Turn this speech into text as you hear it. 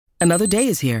Another day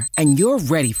is here, and you're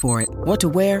ready for it. What to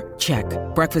wear? Check.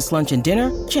 Breakfast, lunch, and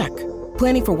dinner? Check.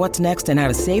 Planning for what's next and how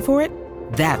to save for it?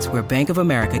 That's where Bank of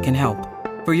America can help.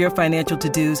 For your financial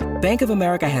to-dos, Bank of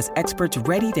America has experts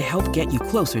ready to help get you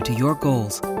closer to your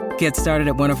goals. Get started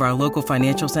at one of our local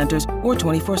financial centers or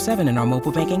 24/7 in our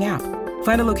mobile banking app.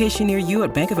 Find a location near you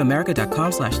at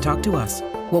bankofamerica.com/talktous.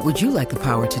 What would you like the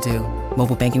power to do?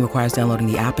 Mobile banking requires downloading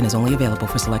the app and is only available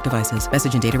for select devices.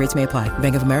 Message and data rates may apply.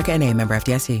 Bank of America NA, member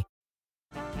FDIC.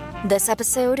 This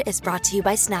episode is brought to you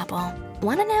by Snapple.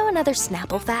 Want to know another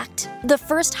Snapple fact? The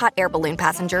first hot air balloon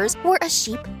passengers were a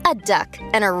sheep, a duck,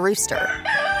 and a rooster.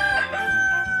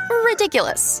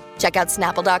 Ridiculous. Check out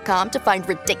Snapple.com to find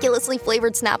ridiculously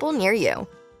flavored Snapple near you.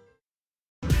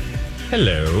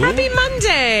 Hello. Happy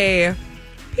Monday.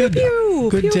 Pew, pew,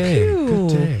 Good pew, day. pew.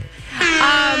 Good day.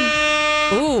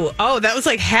 That was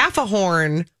like half a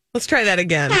horn. Let's try that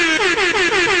again.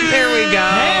 There we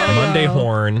go. Monday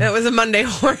horn. That was a Monday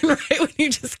horn, right? When you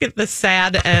just get the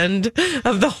sad end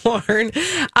of the horn.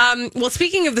 Well,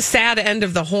 speaking of the sad end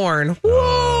of the horn,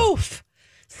 woof,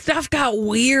 stuff got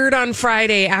weird on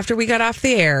Friday after we got off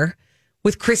the air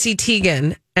with Chrissy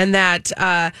Teigen and that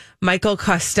Michael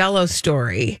Costello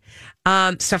story.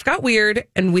 Stuff got weird,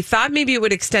 and we thought maybe it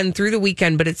would extend through the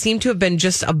weekend, but it seemed to have been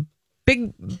just a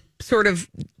big sort of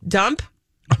dump.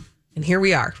 And here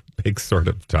we are. Big sort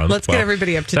of dump. Let's get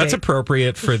everybody up to date. That's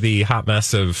appropriate for the hot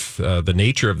mess of the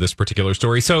nature of this particular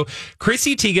story. So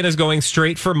Chrissy Teigen is going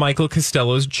straight for Michael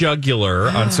Costello's jugular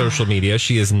on social media.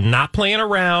 She is not playing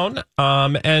around.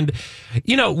 And,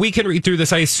 we can read through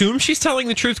this. I assume she's telling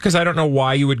the truth because I don't know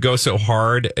why you would go so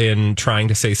hard in trying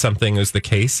to say something is the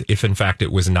case if, in fact,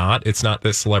 it was not. It's not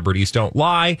that celebrities don't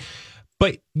lie.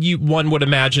 But one would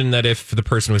imagine that if the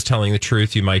person was telling the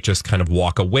truth, you might just kind of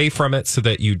walk away from it so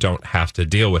that you don't have to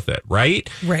deal with it, right?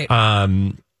 Right.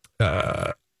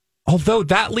 Although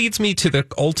that leads me to the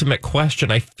ultimate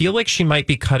question. I feel like she might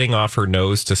be cutting off her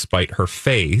nose to spite her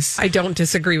face. I don't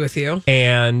disagree with you.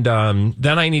 And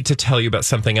then I need to tell you about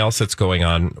something else that's going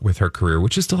on with her career,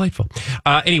 which is delightful.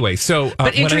 Anyway, so...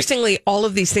 but interestingly, all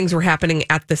of these things were happening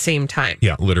at the same time.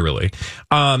 Yeah, literally.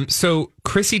 So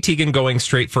Chrissy Teigen going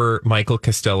straight for Michael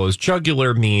Costello's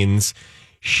jugular means...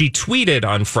 She tweeted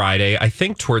on Friday, I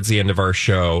think towards the end of our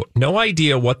show, no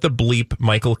idea what the bleep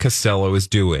Michael Costello is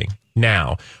doing.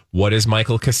 Now, what is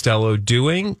Michael Costello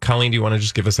doing? Colleen, do you want to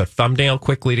just give us a thumbnail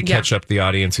quickly to catch up the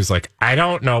audience who's like, I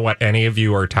don't know what any of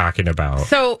you are talking about?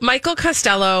 So Michael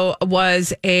Costello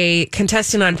was a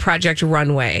contestant on Project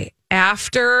Runway.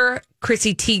 After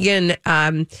Chrissy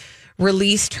Teigen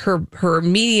released her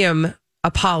Medium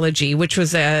apology, which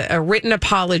was a written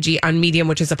apology on Medium,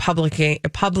 which is a publishing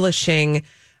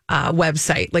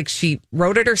website. Like she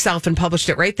wrote it herself and published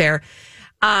it right there.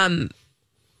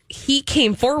 He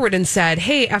came forward and said,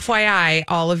 hey, FYI,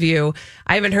 all of you,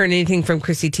 I haven't heard anything from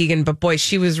Chrissy Teigen, but boy,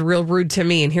 she was real rude to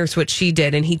me. And here's what she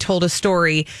did. And he told a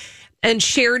story and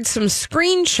shared some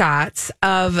screenshots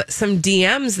of some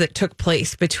DMs that took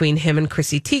place between him and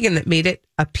Chrissy Teigen that made it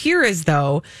appear as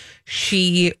though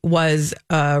she was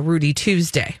Rudy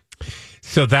Tuesday.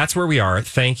 So that's where we are.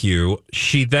 Thank you.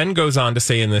 She then goes on to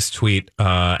say in this tweet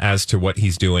as to what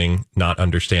he's doing, not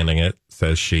understanding it,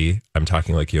 says she, I'm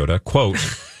talking like Yoda, quote,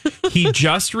 he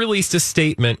just released a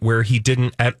statement where he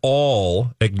didn't at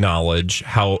all acknowledge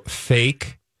how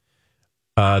fake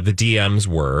the DMs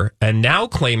were, and now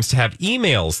claims to have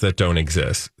emails that don't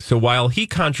exist. So while he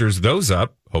conjures those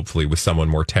up, hopefully with someone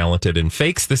more talented in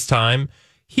fakes this time,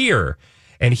 here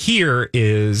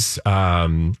is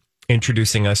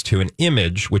introducing us to an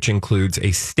image which includes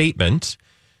a statement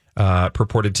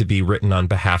purported to be written on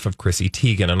behalf of Chrissy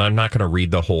Teigen. And I'm not going to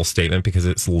read the whole statement because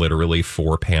it's literally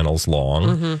 4 panels long.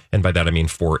 Mm-hmm. And by that, I mean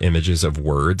 4 images of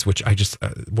words, which I just,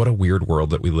 what a weird world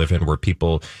that we live in where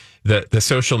people, the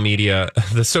social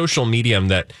medium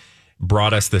that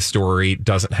brought us this story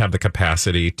doesn't have the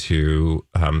capacity to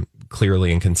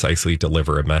clearly and concisely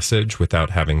deliver a message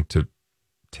without having to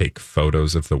take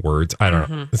photos of the words. I don't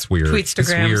know. It's weird.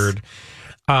 Tweetstagrams.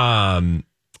 It's weird.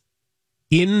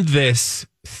 In this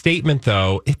statement,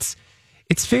 though, it's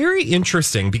very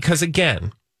interesting because,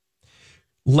 again,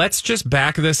 let's just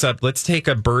back this up. Let's take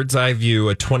a bird's eye view,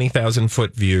 a 20,000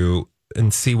 foot view,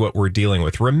 and see what we're dealing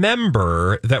with.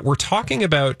 Remember that we're talking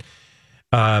about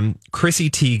Chrissy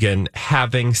Teigen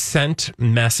having sent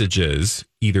messages,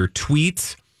 either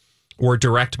tweets or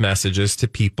direct messages to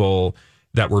people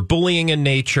that were bullying in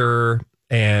nature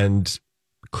and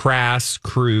crass,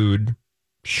 crude.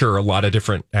 Sure, a lot of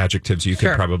different adjectives you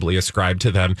could probably ascribe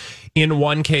to them. In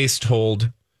one case,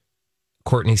 told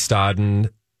Courtney Stodden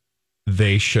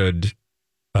they should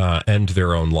end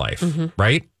their own life,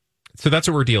 right? So that's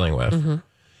what we're dealing with. Mm-hmm.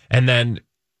 And then,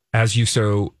 as you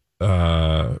so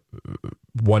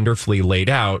wonderfully laid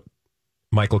out,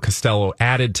 Michael Costello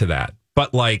added to that.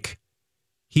 But like,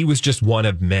 he was just one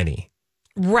of many.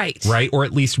 Right. Right? Or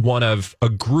at least one of a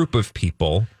group of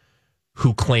people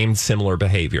who claimed similar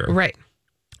behavior. Right.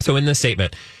 So in this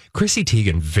statement, Chrissy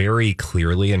Teigen very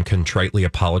clearly and contritely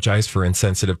apologized for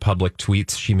insensitive public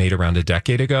tweets she made around a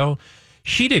decade ago.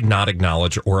 She did not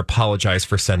acknowledge or apologize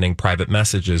for sending private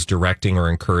messages directing or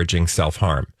encouraging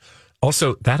self-harm.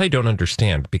 Also, that I don't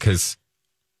understand, because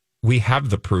we have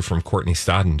the proof from Courtney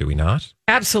Stodden, do we not?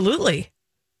 Absolutely.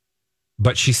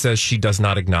 But she says she does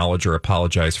not acknowledge or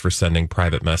apologize for sending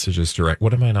private messages direct.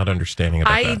 What am I not understanding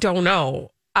about that? I don't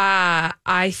know. I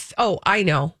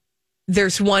know.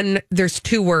 There's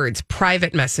two words,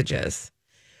 private messages.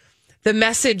 The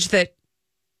message that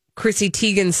Chrissy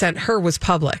Teigen sent her was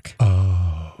public.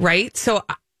 Oh. Right? So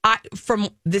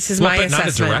this is well, my but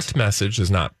assessment. Not a direct message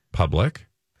is not public.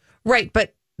 Right,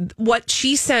 but what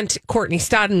she sent Courtney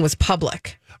Stodden was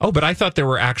public. Oh, but I thought there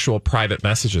were actual private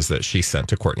messages that she sent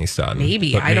to Courtney Stodden.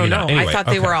 Maybe. I don't know. Anyway, I thought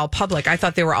they were all public. I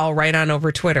thought they were all right on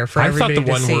over Twitter for everybody to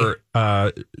see. I thought the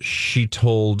one where she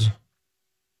told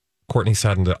Courtney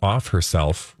Stodden to off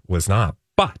herself was not.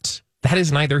 But that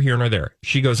is neither here nor there.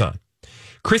 She goes on.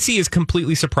 Chrissy is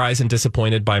completely surprised and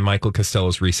disappointed by Michael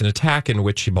Costello's recent attack, in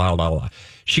which she blah, blah, blah.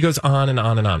 She goes on and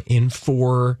on and on in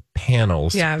 4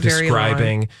 panels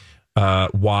describing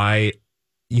why,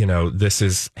 this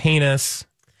is heinous,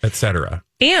 etc.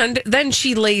 And then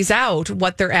she lays out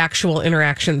what their actual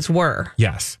interactions were.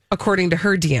 Yes. According to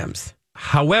her DMs.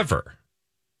 However,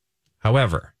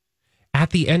 at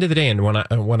the end of the day, and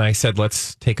when I said,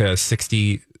 let's take a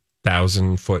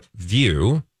 60,000 foot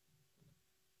view,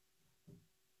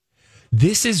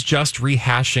 this is just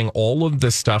rehashing all of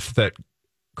the stuff that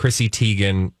Chrissy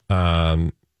Teigen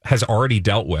has already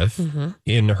dealt with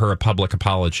in her public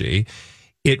apology.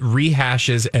 It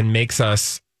rehashes and makes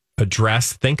us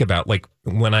think about, like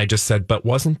when I just said, but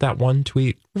wasn't that one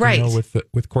tweet right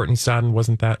with Courtney Stodden?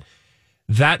 Wasn't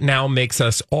that now makes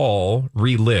us all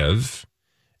relive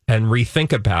and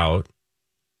rethink about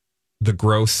the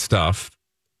gross stuff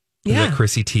that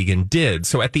Chrissy Teigen did.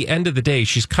 So at the end of the day,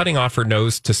 she's cutting off her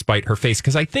nose to spite her face.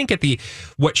 Because I think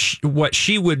what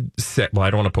she would say, well,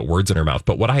 I don't want to put words in her mouth,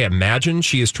 but what I imagine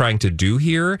she is trying to do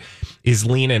here is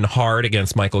lean in hard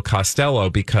against Michael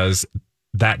Costello, because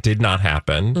that did not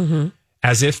happen.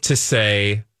 As if to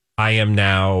say, I am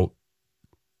now,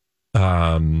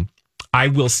 I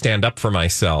will stand up for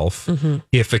myself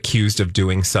if accused of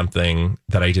doing something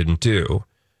that I didn't do,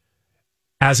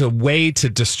 as a way to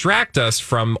distract us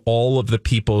from all of the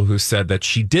people who said that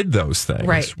she did those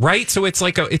things. Right. So it's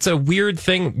like it's a weird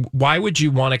thing. Why would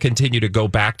you want to continue to go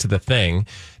back to the thing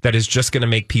that is just going to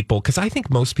make people, because I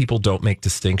think most people don't make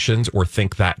distinctions or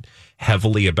think that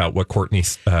heavily about what what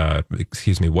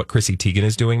Chrissy Teigen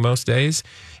is doing most days.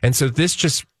 And so this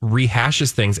just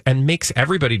rehashes things and makes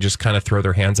everybody just kind of throw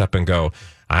their hands up and go,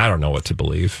 I don't know what to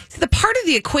believe. The part of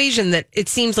the equation that it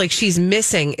seems like she's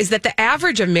missing is that the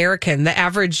average American, the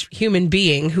average human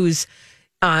being who's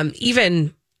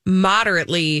even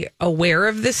moderately aware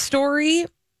of this story,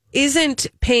 isn't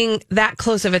paying that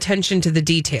close of attention to the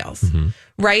details,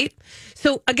 right?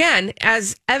 So again,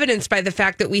 as evidenced by the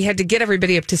fact that we had to get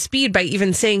everybody up to speed by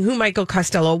even saying who Michael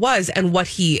Costello was and what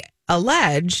he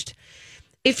alleged,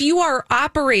 if you are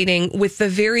operating with the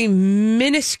very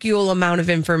minuscule amount of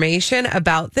information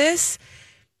about this,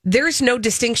 there's no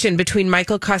distinction between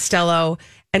Michael Costello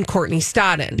and Courtney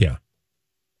Stodden. Yeah.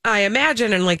 I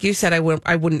imagine, and like you said, I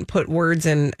wouldn't put words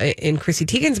in Chrissy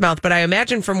Teigen's mouth, but I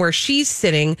imagine from where she's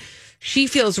sitting, she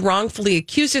feels wrongfully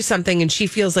accused of something, and she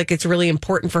feels like it's really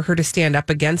important for her to stand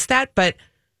up against that. But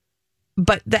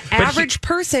the average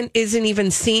person isn't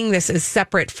even seeing this as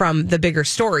separate from the bigger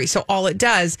story. So all it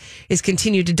does is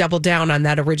continue to double down on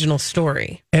that original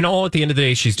story. And all at the end of the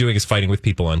day she's doing is fighting with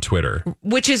people on Twitter.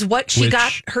 Which is what she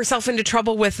got herself into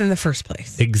trouble with in the first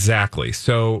place. Exactly.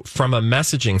 So from a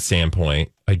messaging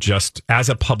standpoint, as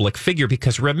a public figure,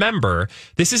 because remember,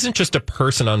 this isn't just a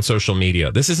person on social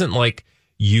media. This isn't like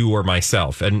you or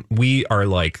myself. And we are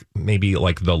maybe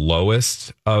the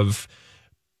lowest of...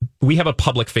 We have a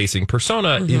public facing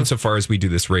persona insofar as we do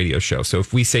this radio show. So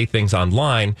if we say things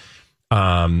online,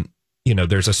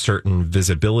 there's a certain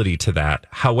visibility to that.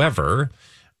 However,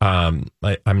 I'm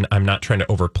not trying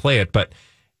to overplay it, but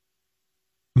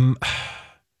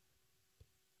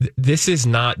this is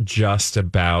not just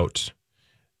about,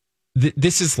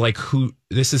 this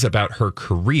is about her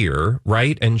career,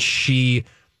 right? And she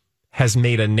has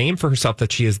made a name for herself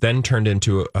that she has then turned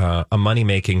into a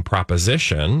money-making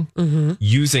proposition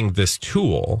using this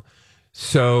tool.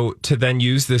 So to then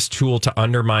use this tool to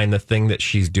undermine the thing that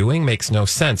she's doing makes no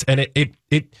sense. And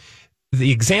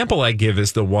the example I give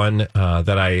is the one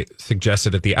that I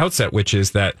suggested at the outset, which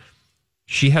is that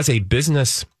she has a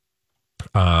business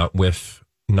with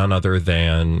none other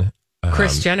than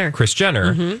Kris Jenner.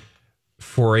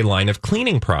 For a line of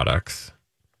cleaning products.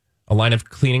 A line of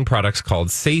cleaning products called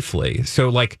Safely. So,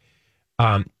 like,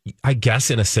 I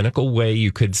guess in a cynical way,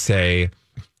 you could say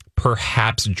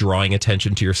perhaps drawing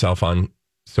attention to yourself on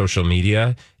social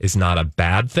media is not a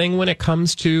bad thing when it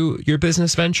comes to your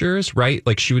business ventures, right?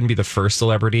 Like, she wouldn't be the first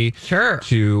celebrity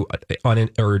to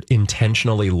or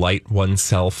intentionally light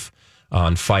oneself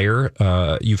on fire,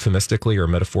 euphemistically or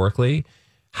metaphorically.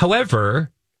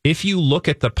 However, if you look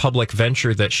at the public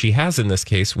venture that she has in this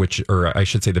case, or I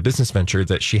should say the business venture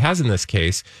that she has in this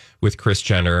case with Kris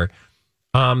Jenner,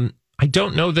 I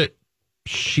don't know that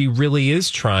she really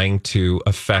is trying to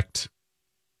affect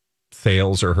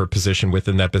sales or her position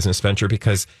within that business venture,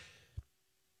 because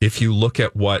if you look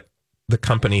at what the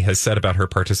company has said about her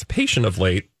participation of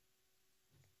late,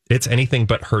 it's anything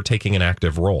but her taking an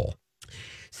active role.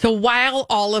 So while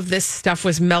all of this stuff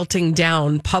was melting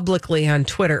down publicly on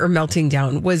Twitter, or melting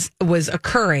down was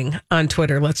occurring on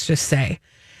Twitter, let's just say,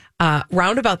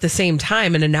 round about the same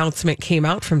time, an announcement came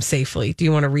out from Safely. Do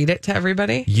you want to read it to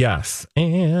everybody? Yes.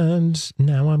 And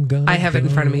now I'm going to... I have it in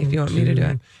front of me if you want me to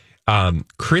do it.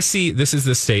 Chrissy, this is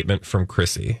the statement from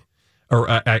Chrissy,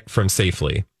 or from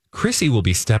Safely. Chrissy will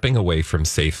be stepping away from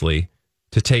Safely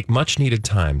to take much needed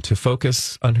time to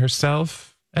focus on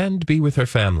herself and be with her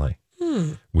family.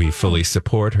 We fully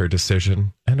support her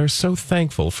decision and are so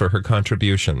thankful for her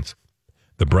contributions.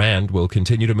 The brand will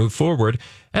continue to move forward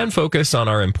and focus on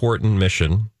our important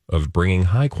mission of bringing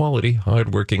high-quality,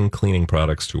 hard-working cleaning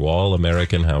products to all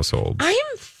American households. I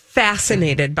am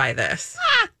fascinated by this.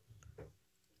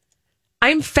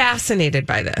 I'm fascinated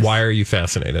by this. Why are you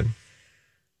fascinated?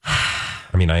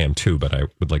 I mean, I am too, but I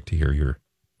would like to hear your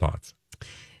thoughts.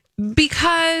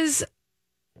 Because,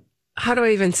 how do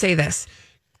I even say this?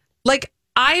 Like,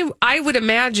 I would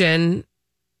imagine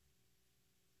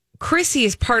Chrissy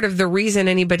is part of the reason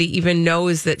anybody even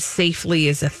knows that Safely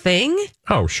is a thing.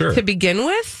 Oh, sure. To begin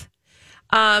with.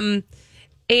 And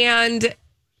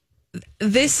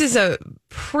this is a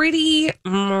pretty,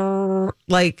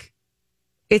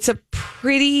 it's a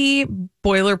pretty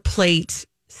boilerplate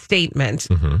statement.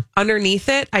 Mm-hmm. Underneath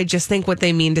it, I just think what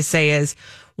they mean to say is,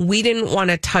 we didn't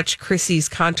want to touch Chrissy's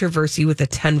controversy with a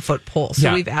 10-foot pole.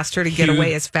 So we've asked her to get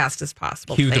away as fast as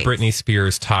possible. Cue the Britney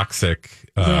Spears toxic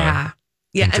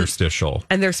interstitial.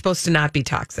 And they're supposed to not be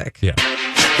toxic. Yeah.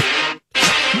 Yeah,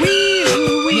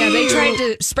 they tried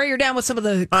to spray her down with some of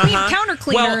the counter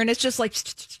cleaner, and it's just like...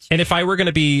 And if I were going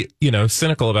to be,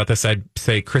 cynical about this, I'd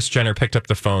say Kris Jenner picked up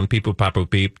the phone, beep, boop, pop,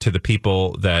 boop, beep, to the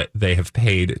people that they have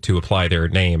paid to apply their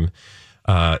name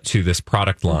to this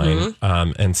product line,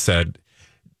 and said...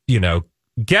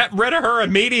 get rid of her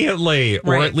immediately,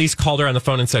 or at least called her on the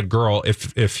phone and said, girl,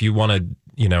 if you want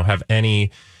to, have any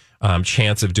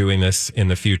chance of doing this in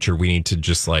the future, we need to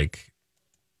just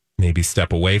maybe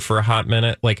step away for a hot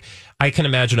minute. Like, I can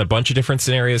imagine a bunch of different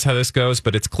scenarios how this goes,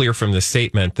 but it's clear from the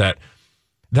statement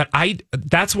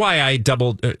that's why I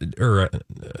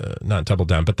not double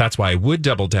down, but that's why I would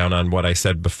double down on what I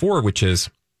said before, which is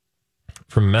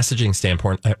from a messaging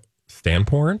standpoint,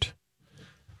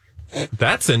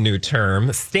 that's a new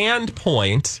term.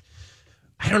 Standpoint.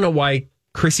 I don't know why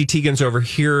Chrissy Teigen's over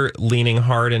here leaning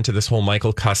hard into this whole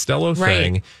Michael Costello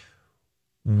thing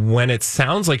when it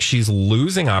sounds like she's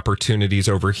losing opportunities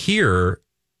over here,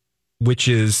 which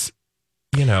is,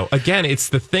 again, it's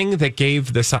the thing that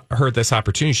gave her this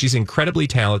opportunity. She's incredibly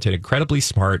talented, incredibly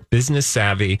smart, business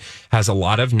savvy, has a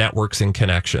lot of networks and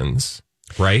connections.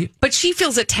 Right. But she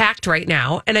feels attacked right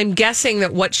now. And I'm guessing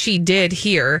that what she did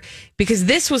here, because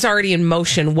this was already in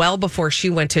motion well before she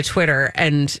went to Twitter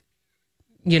and,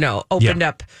 opened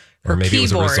up her keyboard. Or maybe it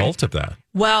was a result of that.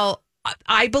 Well,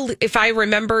 I believe, if I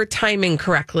remember timing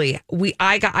correctly,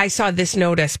 I saw this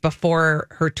notice before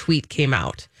her tweet came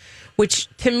out, which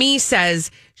to me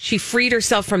says she freed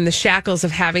herself from the shackles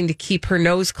of having to keep her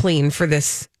nose clean for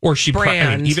this or she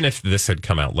brand. Even if this had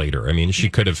come out later, she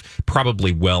could have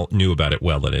probably knew about it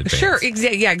well in advance. Sure,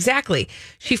 exactly.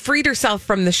 She freed herself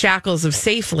from the shackles of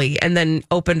Safely and then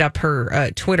opened up her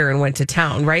Twitter and went to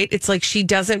town, right? It's like she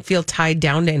doesn't feel tied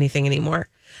down to anything anymore.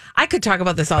 I could talk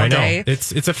about this all day.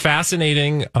 It's a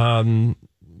fascinating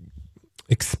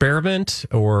experiment,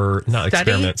 or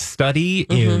not study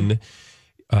in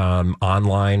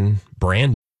online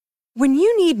brand. When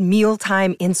you need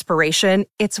mealtime inspiration,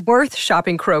 it's worth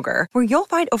shopping Kroger, where you'll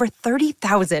find over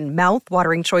 30,000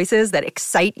 mouth-watering choices that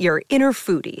excite your inner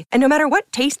foodie. And no matter what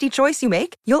tasty choice you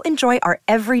make, you'll enjoy our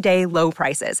everyday low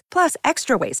prices, plus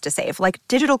extra ways to save, like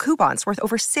digital coupons worth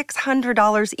over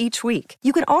 $600 each week.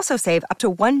 You can also save up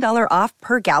to $1 off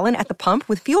per gallon at the pump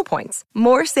with fuel points.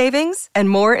 More savings and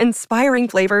more inspiring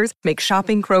flavors make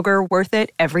shopping Kroger worth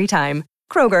it every time.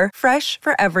 Kroger, fresh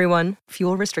for everyone.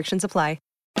 Fuel restrictions apply.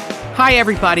 Hi,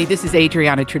 everybody. This is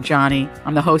Adriana Trajani.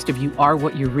 I'm the host of You Are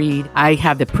What You Read. I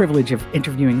have the privilege of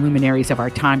interviewing luminaries of our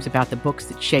times about the books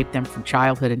that shaped them from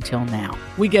childhood until now.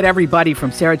 We get everybody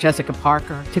from Sarah Jessica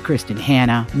Parker to Kristen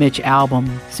Hanna, Mitch Albom,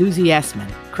 Susie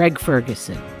Essman, Craig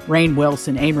Ferguson, Rainn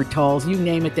Wilson, Amor Tolls, you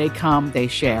name it, they come, they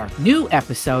share. New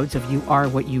episodes of You Are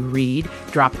What You Read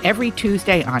drop every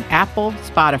Tuesday on Apple,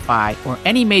 Spotify, or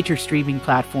any major streaming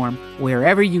platform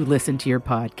wherever you listen to your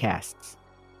podcasts.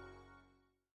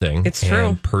 It's true.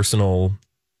 And personal,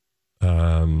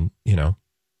 personal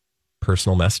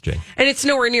messaging. And it's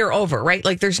nowhere near over, right?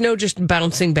 Like there's no just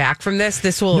bouncing back from this.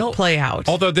 This will play out.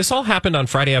 Although this all happened on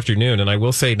Friday afternoon, and I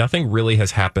will say nothing really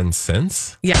has happened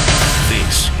since. Yeah.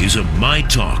 This is a My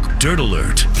Talk Dirt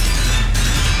Alert.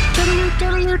 Dirt alert,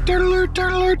 dirt alert, dirt alert,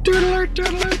 dirt alert, dirt alert, dirt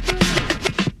alert.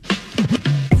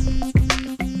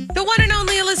 The one and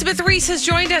only Elizabeth Reese has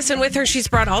joined us, and with her, she's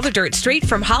brought all the dirt straight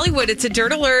from Hollywood. It's a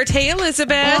Dirt Alert. Hey,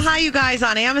 Elizabeth. Well, hi, you guys,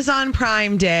 on Amazon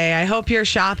Prime Day. I hope you're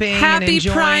shopping and Happy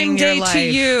enjoying Prime your Day life. to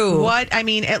you.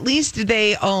 At least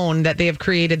they own that they have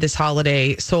created this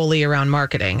holiday solely around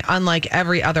marketing, unlike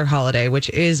every other holiday, which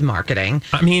is marketing.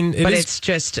 I mean,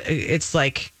 it's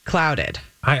like clouded.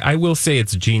 I will say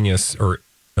it's genius or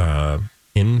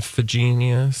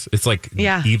infogenius. It's like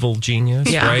evil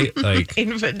genius, right? Like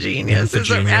infogenius.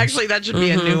 Infogenius. Actually, that should be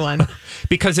a new one.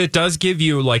 Because it does give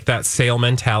you like that sale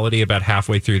mentality about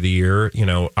halfway through the year,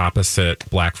 opposite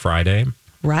Black Friday.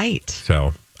 Right.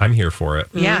 So I'm here for it.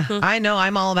 Yeah, I know.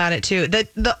 I'm all about it too.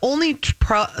 The only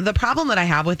the problem that I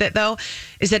have with it though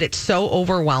is that it's so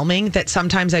overwhelming that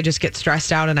sometimes I just get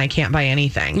stressed out and I can't buy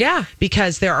anything. Yeah,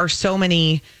 because there are so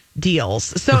many deals.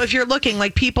 So if you're looking,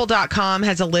 like people.com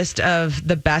has a list of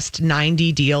the best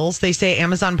 90 deals. They say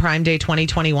Amazon Prime Day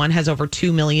 2021 has over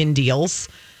 2 million deals.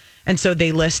 And so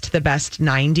they list the best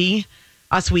 90.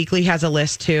 Us Weekly has a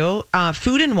list too.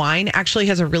 Food and Wine actually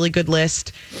has a really good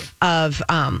list of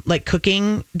like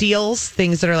cooking deals,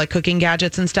 things that are like cooking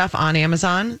gadgets and stuff on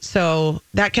Amazon. So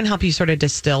that can help you sort of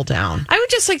distill down. I would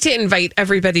just like to invite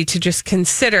everybody to just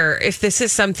consider if this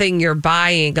is something you're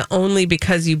buying only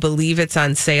because you believe it's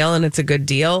on sale and it's a good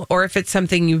deal, or if it's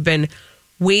something you've been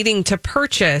waiting to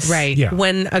purchase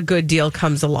when a good deal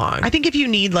comes along. I think if you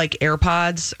need like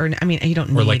AirPods, you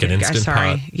don't need or like an Instant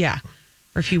Pot. Yeah.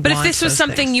 Or if if this was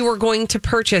something you were going to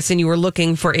purchase and you were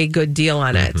looking for a good deal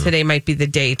on it, today might be the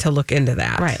day to look into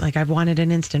that. Right. Like I've wanted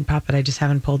an Instant Pot, but I just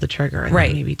haven't pulled the trigger. And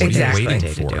right. Maybe exactly. The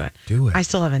day to do it. Do it. I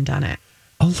still haven't done it.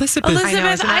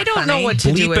 Elizabeth, I don't know what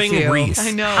to do with you. Reese.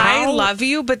 I know. I love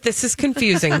you, but this is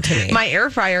confusing to me. My air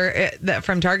fryer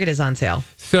from Target is on sale.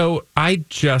 So I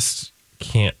just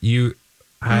can't.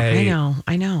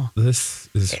 I know. This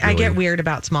is. I get weird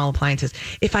about small appliances.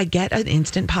 If I get an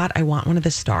Instant Pot, I want one of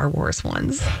the Star Wars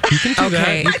ones. You can do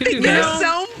that. You can do They're that.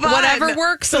 so fun. Whatever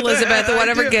works, Elizabeth.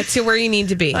 Whatever gets you where you need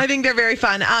to be. I think they're very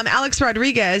fun. Alex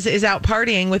Rodriguez is out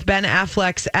partying with Ben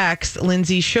Affleck's ex,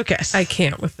 Lindsay Shookus. I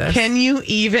can't with this. Can you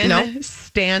even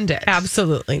stand it?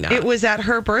 Absolutely not. It was at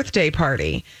her birthday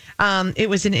party. It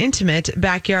was an intimate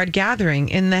backyard gathering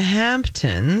in the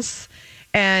Hamptons.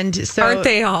 And so aren't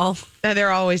they all?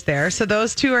 They're always there. So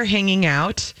those two are hanging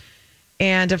out.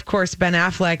 And of course, Ben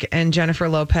Affleck and Jennifer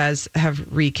Lopez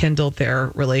have rekindled their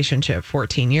relationship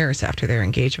 14 years after their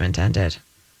engagement ended.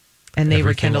 And they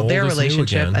rekindled their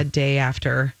relationship a day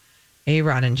after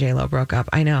A-Rod and J-Lo broke up.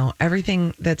 I know.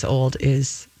 Everything that's old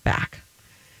is back.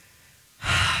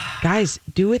 Guys,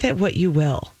 do with it what you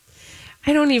will.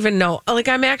 I don't even know. Like,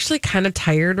 I'm actually kind of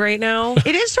tired right now.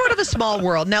 It is sort of a small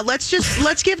world. Now, let's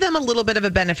give them a little bit of a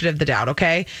benefit of the doubt,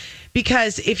 okay?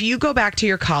 Because if you go back to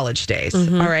your college days,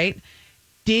 all right,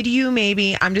 did you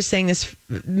maybe, I'm just saying this,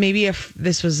 maybe if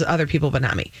this was other people, but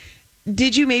not me,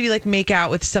 did you maybe like make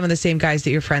out with some of the same guys that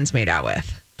your friends made out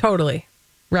with? Totally.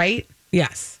 Right?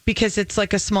 Yes. Because it's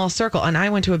like a small circle. And I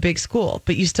went to a big school,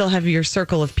 but you still have your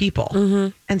circle of people. Mm-hmm.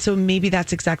 And so maybe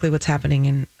that's exactly what's happening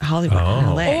in Hollywood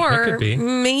and LA. Or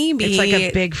maybe it's like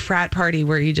a big frat party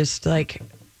where you just like...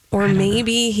 Or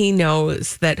maybe he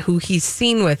knows that who he's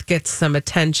seen with gets some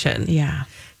attention. Yeah.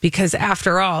 Because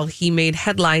after all, he made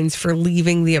headlines for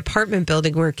leaving the apartment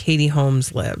building where Katie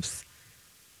Holmes lives.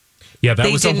 Yeah,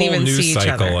 that was a whole news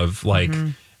cycle of like...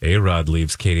 A-Rod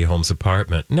leaves Katie Holmes'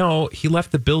 apartment. No, he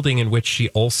left the building in which she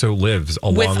also lives,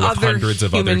 along with hundreds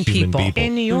of other human people.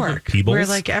 In New York, Peebles?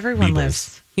 where everyone Beebles.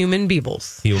 lives. Human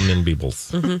Beebles. Human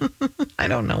Beebles. I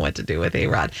don't know what to do with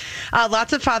A-Rod.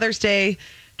 Lots of Father's Day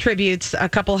tributes. A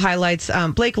couple highlights.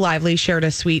 Blake Lively shared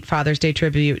a sweet Father's Day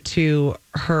tribute to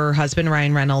her husband,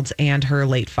 Ryan Reynolds, and her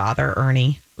late father,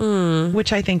 Ernie,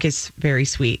 which I think is very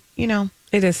sweet.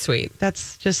 It is sweet.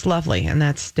 That's just lovely, and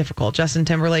that's difficult. Justin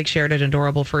Timberlake shared an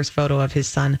adorable first photo of his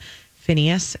son,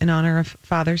 Phineas, in honor of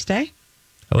Father's Day.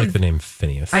 I like the name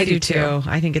Phineas. I do too.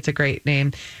 I think it's a great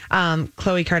name.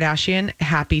 Khloe Kardashian,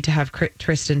 happy to have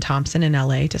Tristan Thompson in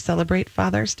LA to celebrate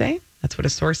Father's Day. That's what a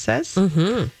source says.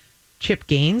 Mm-hmm. Chip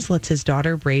Gaines lets his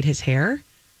daughter braid his hair.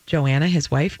 Joanna,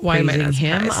 his wife, Why am I praising not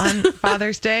him surprised? on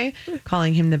Father's Day,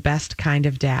 calling him the best kind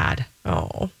of dad.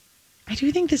 Oh. I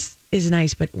do think this is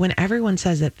nice, but when everyone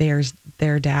says that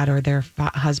their dad or their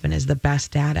husband is the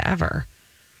best dad ever,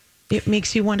 it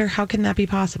makes you wonder, how can that be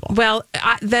possible? Well,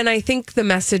 then I think the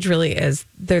message really is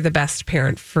they're the best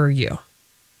parent for you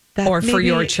or for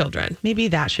your children. Maybe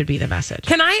that should be the message.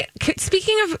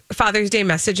 Speaking of Father's Day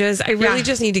messages, I really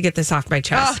just need to get this off my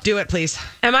chest. Oh, do it, please.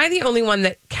 Am I the only one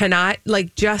that cannot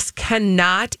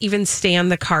even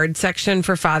stand the card section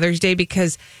for Father's Day?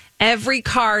 Because every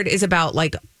card is about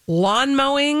lawn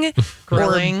mowing,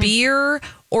 grilling, or beer,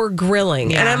 or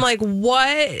grilling. Yeah. And I'm like,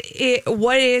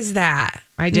 what is that?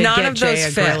 I did None get of Jay those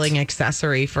a fit. grilling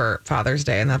accessory for Father's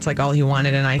Day, and that's all he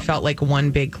wanted, and I felt like one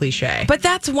big cliche. But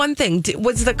that's one thing.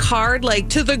 Was the card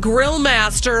to the grill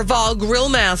master of all grill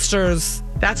masters?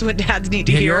 That's what dads need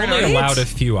to hear. You're only allowed a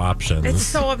few options. It's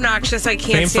so obnoxious. I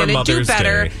can't Same stand for it. Mother's Do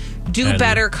better. Day Do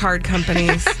better, card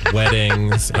companies.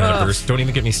 Weddings, anniversaries. Don't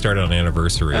even get me started on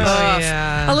anniversaries.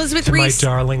 Yeah. Elizabeth To my Reese,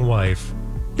 darling wife.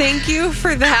 thank you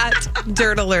for that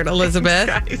dirt alert,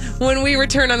 Elizabeth. When we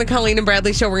return on the Colleen and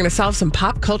Bradley Show, we're going to solve some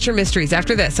pop culture mysteries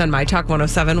after this on My Talk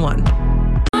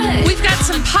 107.1. We've got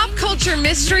some pop culture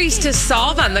mysteries to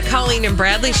solve on the Colleen and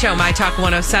Bradley Show, My Talk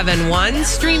 107.1,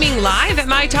 streaming live at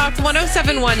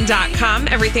MyTalk1071.com,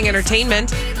 Everything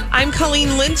Entertainment. I'm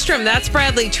Colleen Lindstrom. That's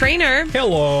Bradley Trainer.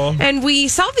 Hello. And we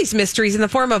solve these mysteries in the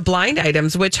form of blind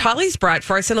items, which Holly's brought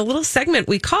for us in a little segment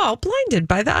we call Blinded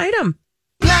by the Item.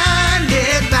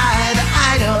 Blinded by the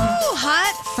Item. Ooh,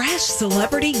 hot, fresh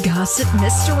celebrity gossip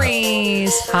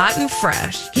mysteries. Hot and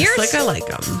fresh. Just like I like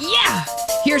them. Yeah.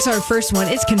 Here's our first one.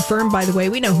 It's confirmed, by the way.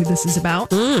 We know who this is about.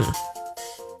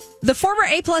 The former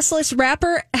A-plus list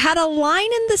rapper had a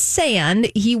line in the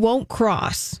sand he won't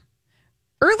cross.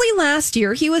 Early last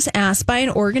year, he was asked by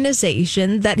an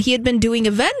organization that he had been doing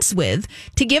events with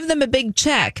to give them a big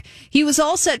check. He was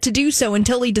all set to do so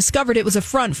until he discovered it was a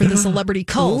front for the celebrity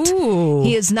cult. Ooh.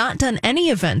 He has not done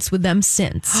any events with them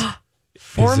since.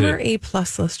 Former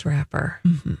A-plus list rapper.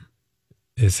 Mm-hmm.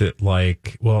 Is it I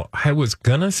was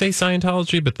going to say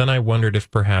Scientology, but then I wondered if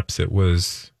perhaps it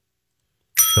was...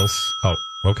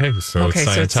 Okay, so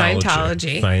it's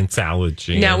Scientology.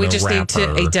 Scientology. Now and we a just need to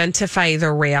rapper. identify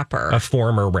the rapper. A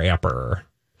former rapper.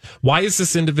 Why is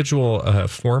this individual a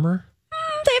former?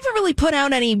 They haven't really put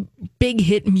out any big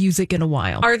hit music in a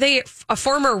while. Are they a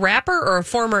former rapper or a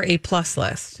former A-plus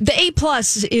list? The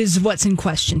A-plus is what's in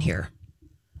question here.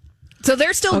 So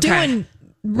they're still doing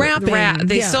rapping.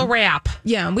 They still rap.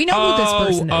 Yeah, we know who this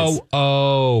person is.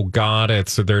 Oh, got it.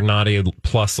 So they're not a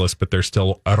plus list, but they're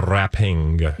still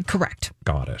rapping. Correct.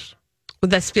 Got it. Would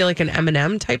this be like an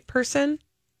Eminem type person?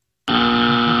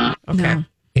 Okay. No.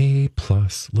 A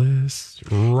plus list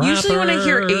rapper. Usually when I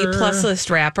hear A-plus list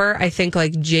rapper, I think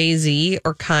like Jay-Z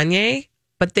or Kanye,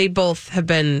 but they both have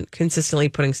been consistently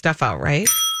putting stuff out, right?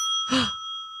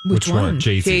 Which one?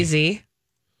 Jay-Z. Jay-Z.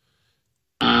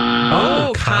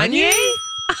 Oh, Kanye?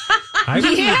 I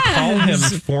would call him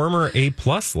former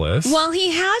A-plus list. Well,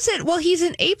 he has it. Well, he's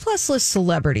an A-plus list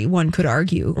celebrity, one could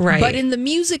argue. Right. But in the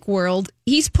music world,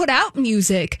 he's put out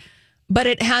music, but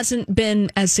it hasn't been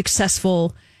as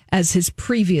successful as his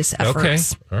previous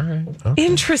efforts. Okay. All right. Okay.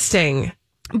 Interesting.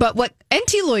 But what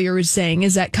NT Lawyer is saying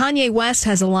is that Kanye West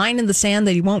has a line in the sand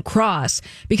that he won't cross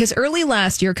because early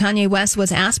last year, Kanye West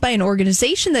was asked by an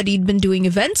organization that he'd been doing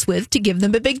events with to give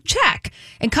them a big check.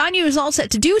 And Kanye was all set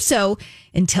to do so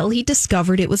until he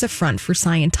discovered it was a front for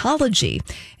Scientology.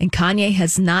 And Kanye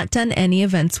has not done any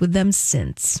events with them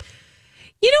since.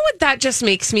 You know what that just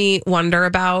makes me wonder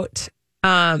about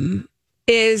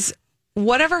is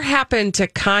whatever happened to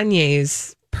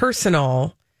Kanye's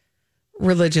personal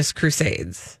religious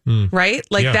crusades, right?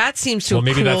 Like that seems to have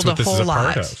maybe cooled that's what a this is whole a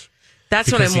part lot. of.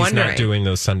 That's what I'm wondering. He's not doing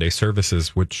those Sunday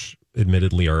services, which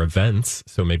admittedly are events.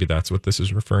 So maybe that's what this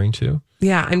is referring to.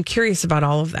 Yeah, I'm curious about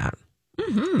all of that.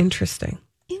 Mm-hmm. Interesting.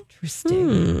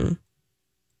 Interesting.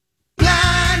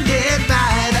 Blinded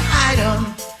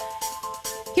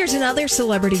Here's another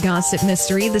celebrity gossip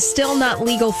mystery. The still not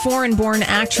legal foreign-born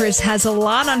actress has a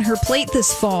lot on her plate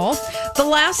this fall. The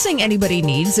last thing anybody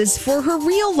needs is for her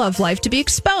real love life to be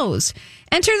exposed.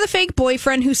 Enter the fake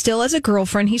boyfriend who still has a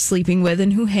girlfriend he's sleeping with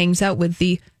and who hangs out with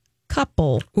the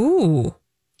couple. Ooh.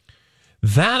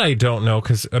 That I don't know,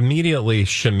 because immediately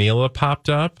Shamila popped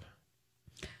up.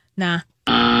 Nah.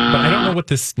 But I don't know what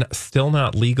this still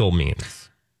not legal means.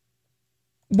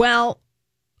 Well,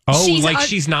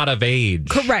 she's not of age.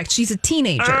 Correct. She's a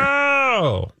teenager.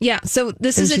 Oh. Yeah, so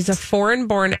she's a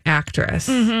foreign-born actress.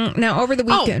 Mm-hmm. Now, over the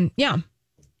weekend, yeah.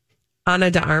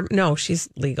 Ana de Armas. No, she's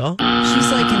legal.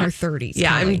 She's like in her 30s.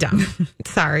 Yeah, Kelly. I'm dumb.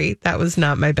 Sorry, that was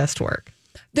not my best work.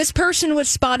 This person was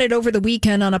spotted over the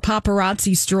weekend on a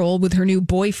paparazzi stroll with her new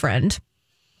boyfriend.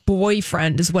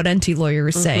 Boyfriend is what NT Lawyer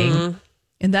is saying.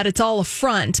 And that it's all a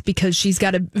front because she's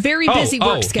got a very busy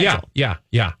work schedule. Yeah,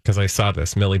 because I saw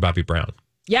this. Millie Bobby Brown.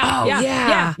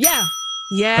 Yeah.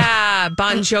 Yeah,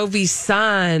 Bon Jovi's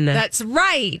son. That's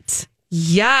right.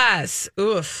 Yes.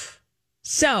 Oof.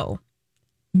 So,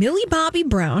 Millie Bobby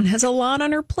Brown has a lot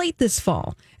on her plate this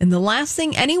fall, and the last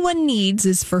thing anyone needs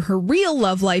is for her real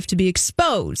love life to be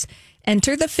exposed.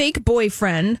 Enter the fake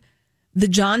boyfriend, the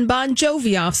John Bon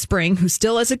Jovi offspring, who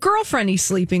still has a girlfriend he's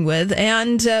sleeping with,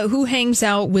 and who hangs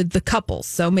out with the couple.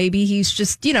 So maybe he's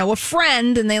just, a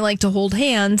friend, and they like to hold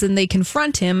hands, and they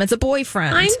confront him as a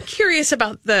boyfriend. I'm curious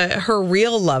about her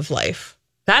real love life.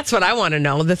 That's what I want to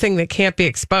know. The thing that can't be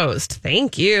exposed.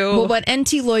 Thank you. Well, what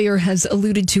NT Lawyer has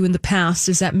alluded to in the past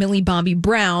is that Millie Bobby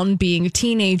Brown, being a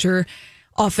teenager,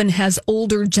 often has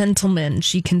older gentlemen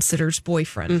she considers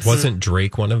boyfriends. Wasn't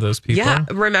Drake one of those people? Yeah.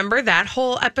 Remember that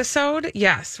whole episode?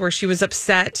 Yes, where she was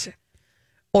upset,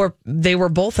 or they were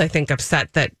both, I think,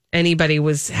 upset that anybody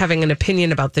was having an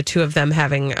opinion about the two of them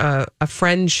having a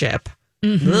friendship.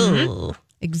 Mm-hmm.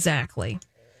 Exactly.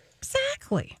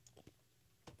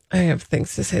 I have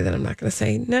things to say that I'm not going to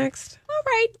say next. All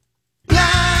right.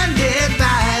 Blinded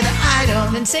by the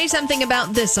item. Then say something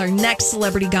about this, our next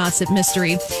celebrity gossip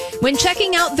mystery. When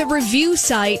checking out the review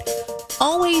site,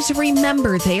 always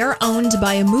remember they are owned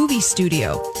by a movie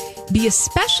studio. Be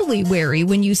especially wary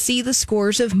when you see the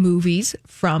scores of movies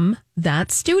from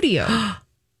that studio.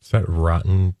 Is that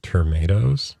Rotten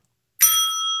Tomatoes?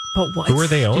 But what Who are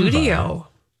they owned studio?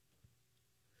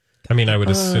 by? I mean, I would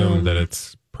assume that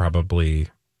it's probably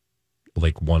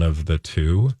like one of the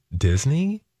two.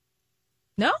 Disney?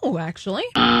 No, actually.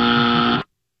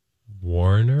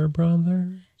 Warner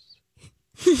Brothers?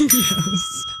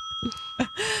 Yes.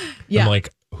 Yeah. I'm like,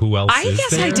 who else I is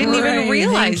guess there? I didn't even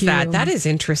realize thank that. you. That is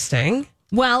interesting.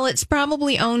 Well, it's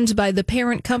probably owned by the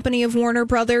parent company of Warner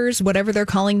Brothers, whatever they're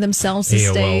calling themselves this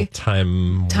AOL, day.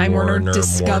 Time Warner,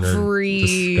 Discovery.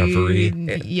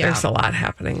 Yeah. There's a lot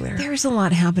happening there. There's a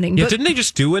lot happening. Yeah, But didn't they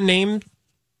just do a name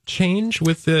change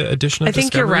with the addition of I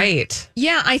think you're Discovery? right.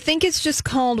 yeah, I think it's just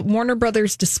called Warner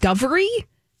Brothers Discovery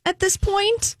at this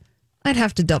point. I'd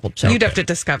have to double check. You'd have to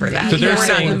discover that. So they're We're not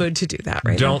in saying the mood to do that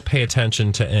right Don't pay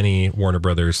attention to any Warner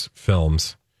Brothers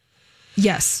films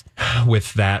Yes.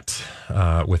 with that,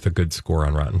 with a good score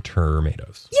on Rotten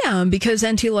Tomatoes. Yeah, because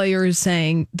NT Lawyer is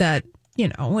saying that,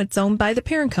 it's owned by the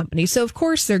parent company. So, of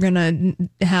course, they're going to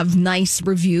have nice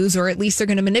reviews, or at least they're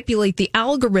going to manipulate the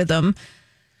algorithm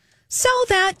so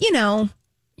that,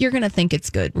 you're going to think it's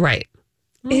good. now. Right.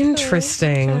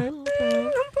 Interesting.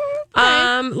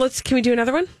 Can we do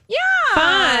another one? Yeah.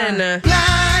 Fun.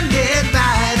 Blinded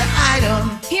by the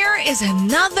item. Here is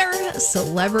another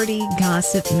celebrity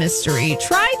gossip mystery.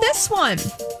 Try this one.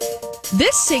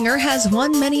 This singer has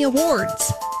won many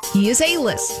awards. He is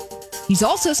A-list. He's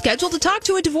also scheduled to talk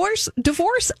to a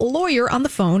divorce lawyer on the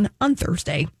phone on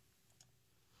Thursday.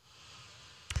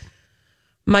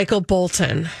 Michael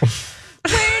Bolton.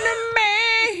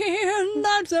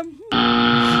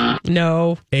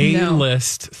 No.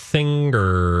 A-list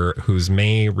singer who's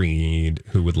married,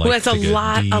 who would like Who has to a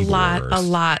get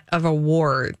lot of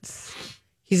awards.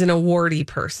 He's an awardee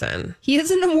person. He is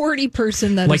an awardee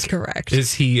person, that is Like, correct.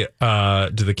 Is he, do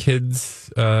the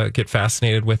kids get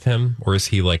fascinated with him, or is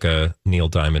he like a Neil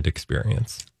Diamond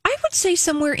experience? I would say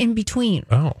somewhere in between.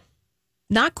 Oh.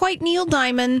 Not quite Neil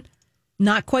Diamond,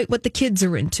 not quite what the kids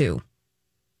are into.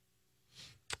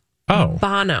 Oh.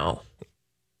 Bono.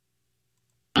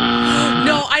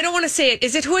 No, I don't want to say it.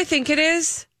 Is it who I think it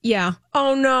is? Yeah.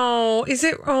 Oh, no. Is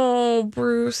it? Oh,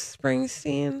 Bruce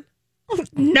Springsteen?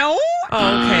 No?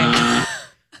 Oh, okay.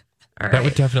 All right. That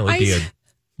would definitely be a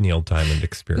Neil Diamond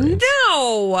experience.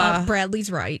 No.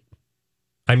 Bradley's right.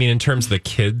 I mean, in terms of the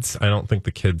kids, I don't think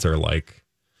the kids are like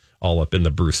all up in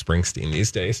the Bruce Springsteen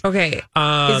these days. Okay.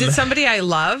 Is it somebody I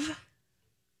love?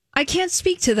 I can't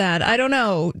speak to that. I don't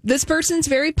know. This person's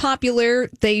very popular.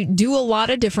 They do a lot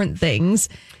of different things.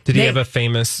 Did he have a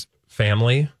famous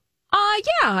family?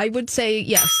 Yeah, I would say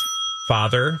yes.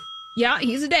 Father? Yeah,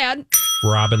 he's a dad.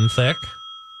 Robin Thicke?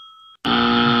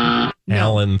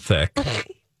 Alan Thicke.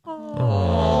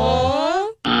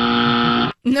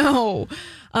 No.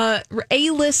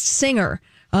 A-list singer.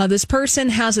 This person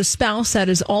has a spouse that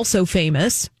is also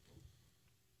famous.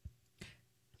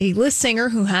 A-list singer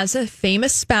who has a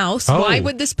famous spouse. Oh. Why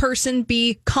would this person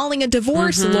be calling a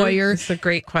divorce lawyer? It's a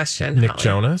great question. Nick Holly.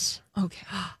 Jonas? Okay.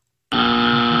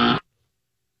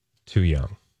 Too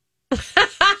young.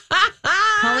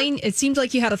 Colleen, it seems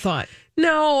like you had a thought.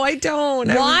 No, I don't.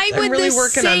 Why I'm would really this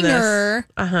working on this. singer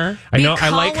I know. I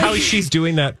like how she's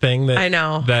doing that thing that I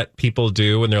know. that people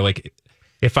do when they're like,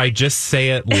 if I just say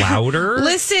it louder,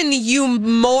 Listen, you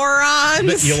morons.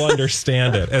 that you'll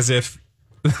understand it, as if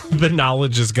the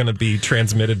knowledge is going to be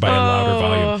transmitted by a louder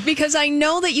volume. Because I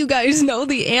know that you guys know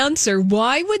the answer.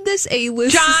 Why would this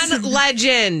A-list John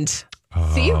Legend.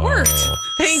 See, it worked.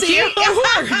 Thank See, you.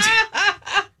 It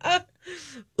worked.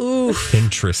 Oof.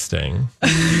 Interesting.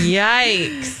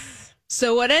 Yikes.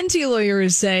 So what NT Lawyer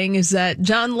is saying is that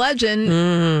John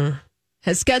Legend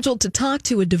has scheduled to talk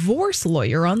to a divorce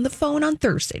lawyer on the phone on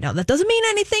Thursday. Now, that doesn't mean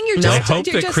anything. You're I just... hope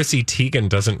you're that just- Chrissy Teigen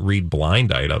doesn't read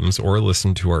blind items or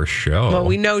listen to our show. Well,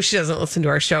 we know she doesn't listen to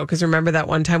our show because remember that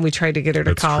one time we tried to get her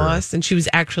to That's call true. us and she was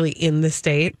actually in the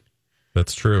state?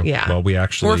 That's true. Yeah. Well, we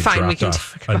actually We're fine. We dropped can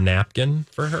off talk a about- napkin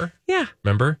for her. Yeah.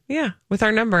 Remember? Yeah. With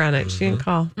our number on it. She didn't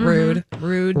call. Rude.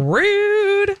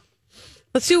 Rude.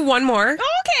 Let's do one more.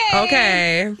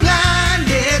 Okay.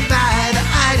 Blinded by the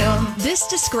item. This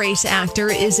disgraced actor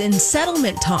is in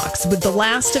settlement talks with the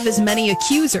last of his many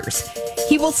accusers.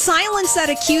 He will silence that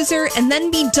accuser and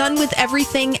then be done with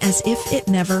everything as if it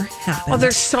never happened. Oh,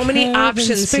 there's so many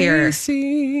options here.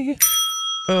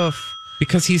 Oof.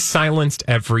 Because he's silenced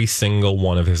every single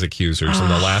one of his accusers,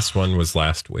 and the last one was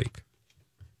last week.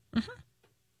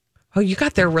 Oh, you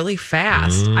got there really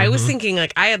fast. I was thinking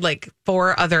like I had like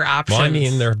 4 other options. Well, I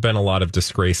mean, there have been a lot of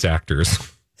disgraced actors.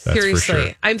 That's Seriously, for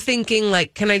sure. I'm thinking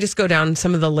like, can I just go down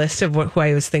some of the list of who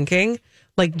I was thinking?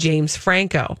 Like James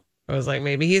Franco. I was like,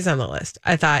 maybe he's on the list.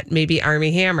 I thought maybe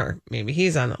Armie Hammer. Maybe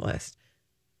he's on the list.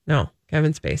 No,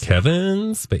 Kevin Spacey.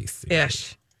 Kevin Spacey.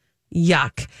 Ish.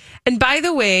 Yuck. And by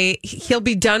the way, he'll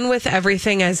be done with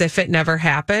everything as if it never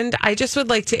happened. I just would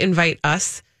like to invite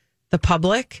us, the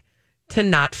public, to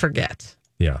not forget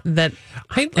Yeah. that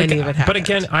any of it happened. But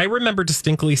again, I remember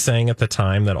distinctly saying at the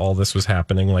time that all this was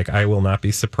happening, like, I will not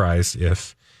be surprised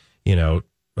if, you know,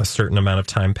 a certain amount of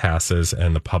time passes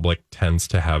and the public tends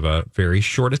to have a very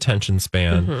short attention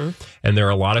span. And there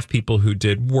are a lot of people who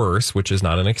did worse, which is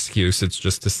not an excuse. It's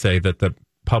just to say that the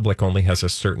public only has a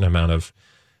certain amount of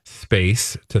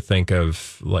space to think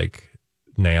of like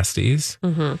nasties.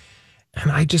 And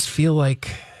I just feel like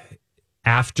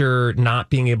after not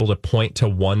being able to point to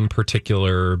one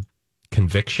particular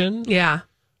conviction yeah.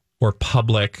 or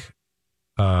public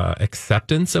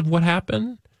acceptance of what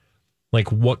happened,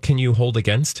 like, what can you hold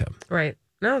against him? Right.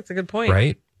 No, it's a good point.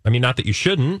 Right? I mean, not that you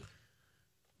shouldn't.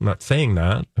 I'm not saying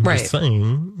that. I'm Right. just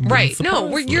saying. it Right. wouldn't No,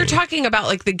 surprise you're me. talking about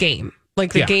like the game.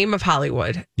 Like the Yeah. game of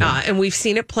Hollywood. Yeah. And we've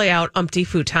seen it play out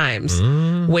umpty-foo times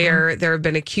Mm-hmm. where there have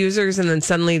been accusers and then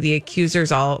suddenly the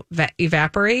accusers all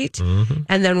evaporate.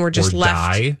 And then we're just Or left.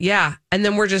 die. Yeah. And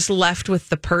then we're just left with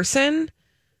the person.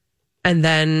 And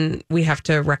then we have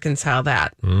to reconcile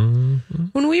that.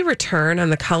 When we return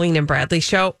on the Colleen and Bradley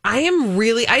show, I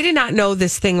did not know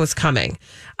this thing was coming.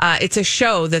 It's a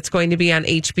show that's going to be on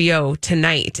HBO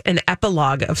tonight, an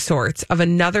epilogue of sorts of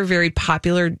another very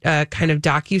popular kind of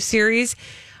docuseries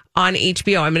on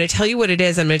HBO. I'm going to tell you what it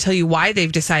is. I'm going to tell you why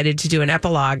they've decided to do an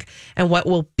epilogue and what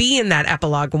will be in that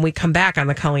epilogue when we come back on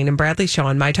the Colleen and Bradley show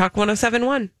on My Talk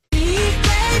 1071.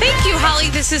 Thank you, Holly.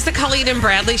 This is the Colleen and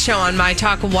Bradley show on My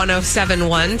Talk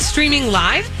 1071, streaming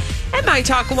live at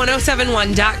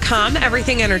MyTalk1071.com.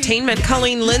 Everything Entertainment.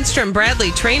 Colleen Lindstrom, Bradley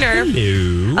Trainer.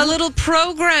 Hello. A little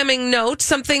programming note,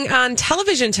 something on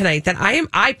television tonight that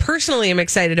I personally am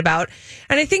excited about.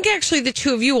 And I think actually the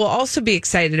two of you will also be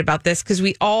excited about this because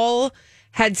we all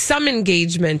had some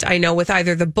engagement, I know, with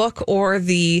either the book or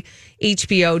the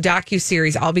HBO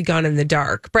docuseries, I'll Be Gone in the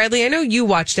Dark. Bradley, I know you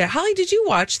watched it. Holly, did you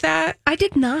watch that? I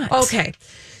did not. Okay.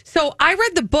 So I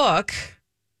read the book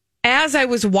as I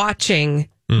was watching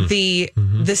the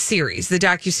series, the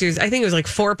docuseries. I think it was like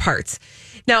 4 parts.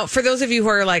 Now, for those of you who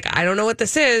are like, I don't know what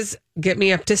this is, get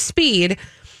me up to speed.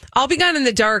 I'll Be Gone in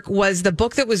the Dark was the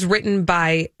book that was written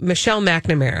by Michelle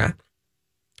McNamara,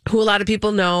 who a lot of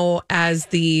people know as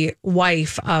the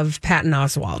wife of Patton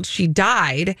Oswalt. She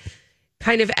died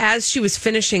kind of as she was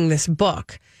finishing this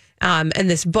book. And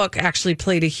this book actually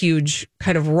played a huge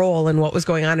kind of role in what was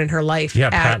going on in her life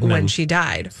when she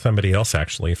died. Somebody else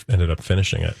actually ended up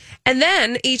finishing it. And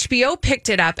then HBO picked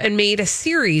it up and made a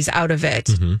series out of it.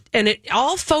 Mm-hmm. And it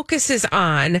all focuses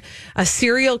on a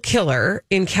serial killer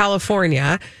in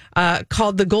California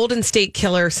called the Golden State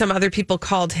Killer. Some other people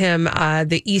called him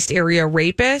the East Area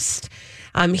Rapist.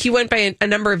 He went by a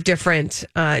number of different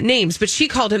names, but she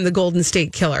called him the Golden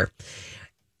State Killer.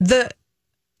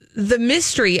 The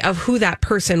mystery of who that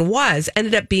person was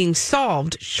ended up being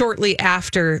solved shortly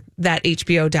after that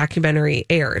HBO documentary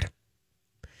aired.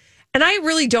 And I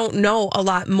really don't know a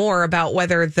lot more about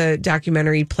whether the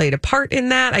documentary played a part in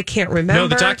that. I can't remember. No,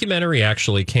 the documentary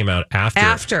actually came out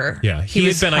after. Yeah, he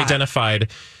had been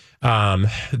identified.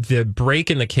 The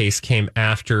break in the case came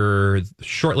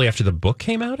shortly after the book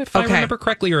came out, if I remember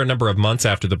correctly, or a number of months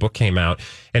after the book came out.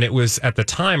 And it was at the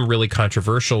time really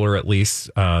controversial, or at least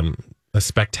a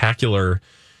spectacular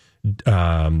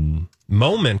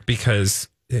moment, because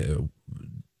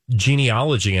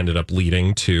genealogy ended up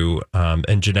leading to,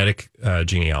 and genetic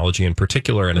genealogy in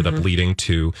particular ended up leading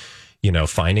to,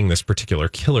 finding this particular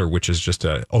killer, which has just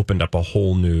opened up a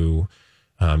whole new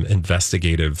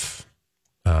investigative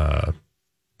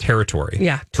territory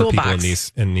for people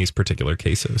in these particular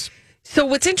cases. So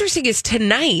what's interesting is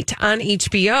tonight on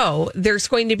HBO, there's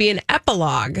going to be an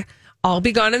epilogue, I'll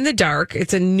Be Gone in the Dark.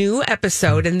 It's a new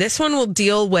episode, and this one will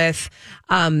deal with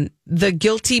the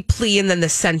guilty plea and then the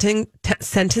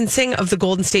sentencing of the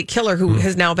Golden State Killer, who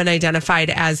has now been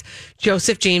identified as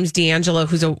Joseph James D'Angelo,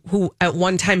 who at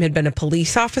one time had been a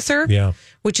police officer. Yeah,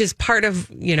 which is part of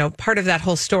that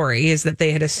whole story, is that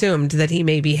they had assumed that he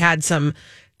maybe had some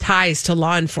ties to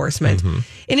law enforcement. In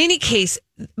any case,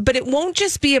 but it won't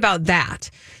just be about that.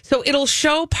 So it'll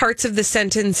show parts of the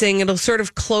sentencing. It'll sort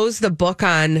of close the book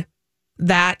on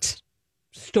that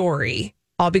story,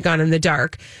 I'll Be Gone in the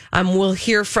Dark. We'll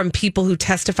hear from people who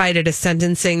testified at a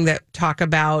sentencing that talk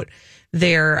about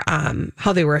their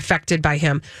how they were affected by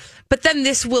him. But then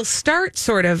this will start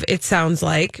sort of, it sounds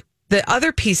like, the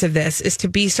other piece of this is to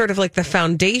be sort of like the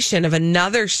foundation of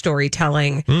another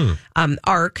storytelling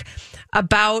arc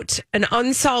about an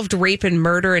unsolved rape and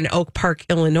murder in Oak Park,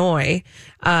 Illinois,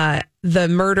 the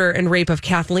murder and rape of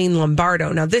Kathleen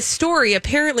Lombardo. Now, this story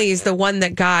apparently is the one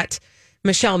that got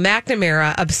Michelle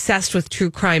McNamara obsessed with true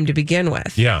crime to begin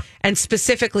with. Yeah. And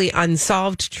specifically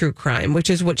unsolved true crime, which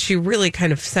is what she really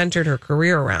kind of centered her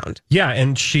career around. Yeah.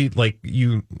 And she,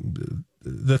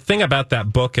 the thing about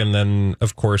that book, and then,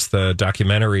 of course, the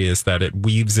documentary, is that it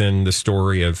weaves in the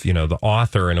story of, the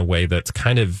author in a way that's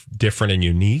kind of different and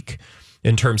unique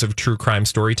in terms of true crime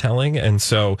storytelling. And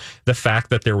so the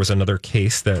fact that there was another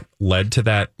case that led to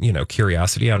that,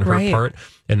 curiosity on her part,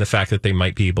 and the fact that they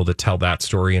might be able to tell that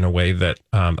story in a way that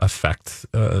affects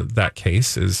that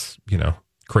case is,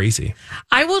 crazy.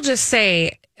 I will just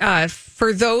say,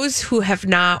 for those who have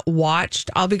not watched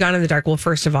I'll Be Gone in the Dark, well,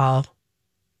 first of all,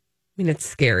 it's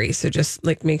scary. So just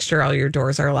make sure all your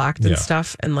doors are locked and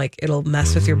stuff, and it'll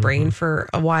mess with your brain for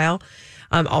a while.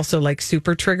 Also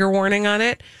super trigger warning on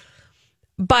it.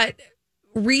 But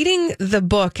reading the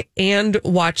book and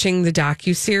watching the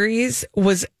docuseries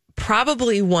was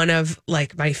probably one of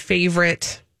my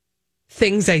favorite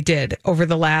things I did over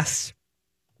the last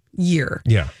year.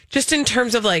 Yeah. Just in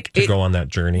terms of to go on that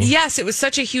journey. Yes, it was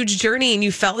such a huge journey, and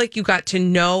you felt like you got to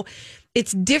know.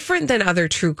 It's different than other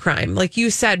true crime. Like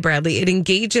you said, Bradley, it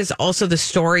engages also the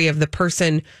story of the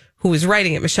person who was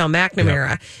writing it, Michelle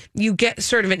McNamara. Yeah. You get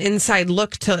sort of an inside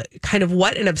look to kind of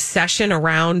what an obsession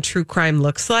around true crime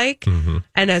looks like. Mm-hmm.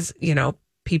 And as,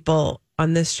 people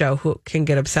on this show who can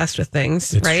get obsessed with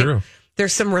things, it's right? True.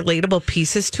 There's some relatable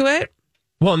pieces to it.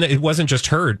 Well, and it wasn't just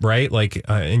her, right?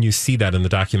 And you see that in the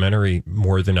documentary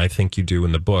more than I think you do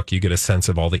in the book. You get a sense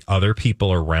of all the other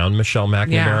people around Michelle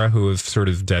McNamara who have sort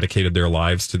of dedicated their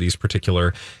lives to these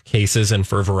particular cases, and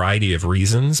for a variety of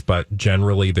reasons. But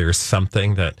generally, there's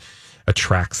something that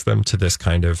attracts them to this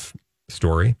kind of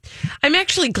story. I'm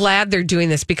actually glad they're doing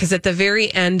this, because at the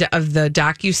very end of the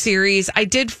docuseries, I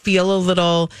did feel a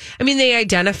little, they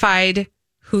identified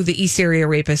who the East Area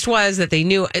Rapist was, that they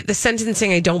knew. The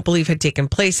sentencing, I don't believe, had taken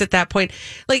place at that point.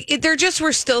 There just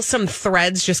were still some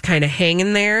threads just kind of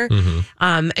hanging there.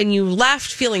 Mm-hmm. And you left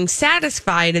feeling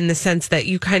satisfied in the sense that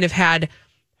you kind of had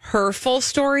her full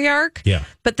story arc. Yeah.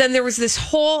 But then there was this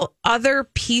whole other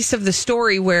piece of the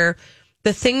story where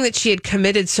the thing that she had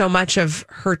committed so much of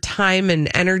her time and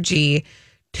energy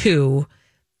to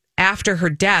after her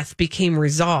death became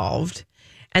resolved.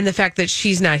 and the fact that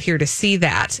she's not here to see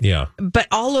that. Yeah. But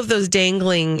all of those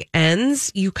dangling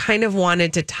ends, you kind of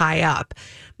wanted to tie up.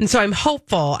 And so I'm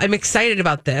hopeful. I'm excited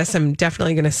about this. I'm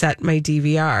definitely going to set my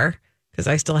DVR because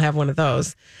I still have one of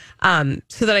those,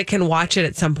 so that I can watch it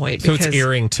at some point. So it's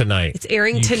airing tonight. It's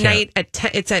airing tonight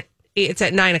it's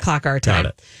at 9:00 our time.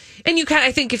 Got it. And you can,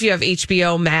 I think if you have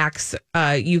HBO Max,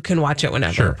 you can watch it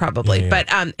whenever, probably. Yeah.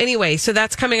 But anyway, so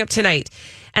that's coming up tonight.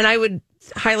 And I would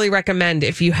highly recommend,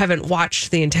 if you haven't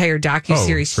watched the entire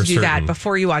docuseries, to do that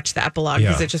before you watch the epilogue,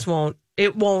 because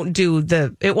it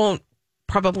won't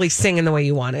probably sing in the way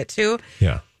you want it to.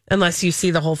 Yeah. Unless you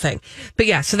see the whole thing. But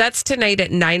yeah, so that's tonight at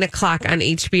 9:00 on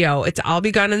HBO. It's I'll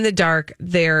Be Gone in the Dark.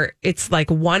 It's like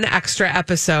one extra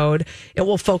episode. It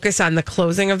will focus on the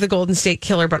closing of the Golden State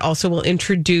Killer, but also will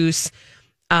introduce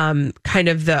kind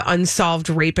of the unsolved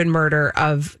rape and murder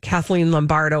of Kathleen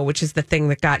Lombardo, which is the thing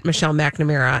that got Michelle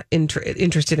McNamara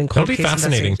interested in cold case. It'll be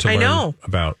fascinating to learn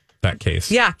about that case.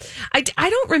 Yeah. I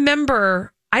don't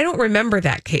remember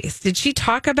that case. Did she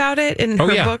talk about it in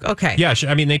her book? Okay. Yeah.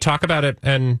 I mean, they talk about it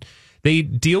and they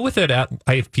deal with it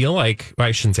I feel like,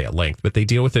 I shouldn't say at length, but they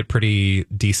deal with it pretty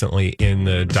decently in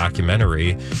the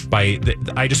documentary.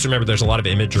 I just remember there's a lot of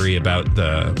imagery about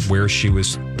where she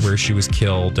was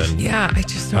killed, and I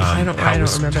just don't, I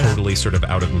don't remember totally sort of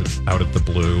out of the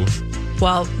blue.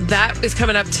 Well, that is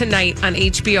coming up tonight on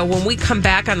HBO. When we come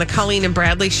back on the Colleen and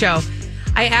Bradley show,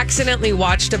 I accidentally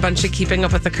watched a bunch of Keeping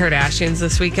Up with the Kardashians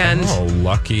this weekend. Oh,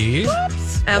 lucky.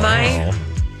 Whoops. Am I?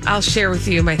 I'll share with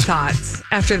you my thoughts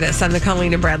after this on the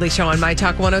Colleen and Bradley show on My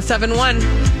Talk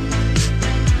 107.1.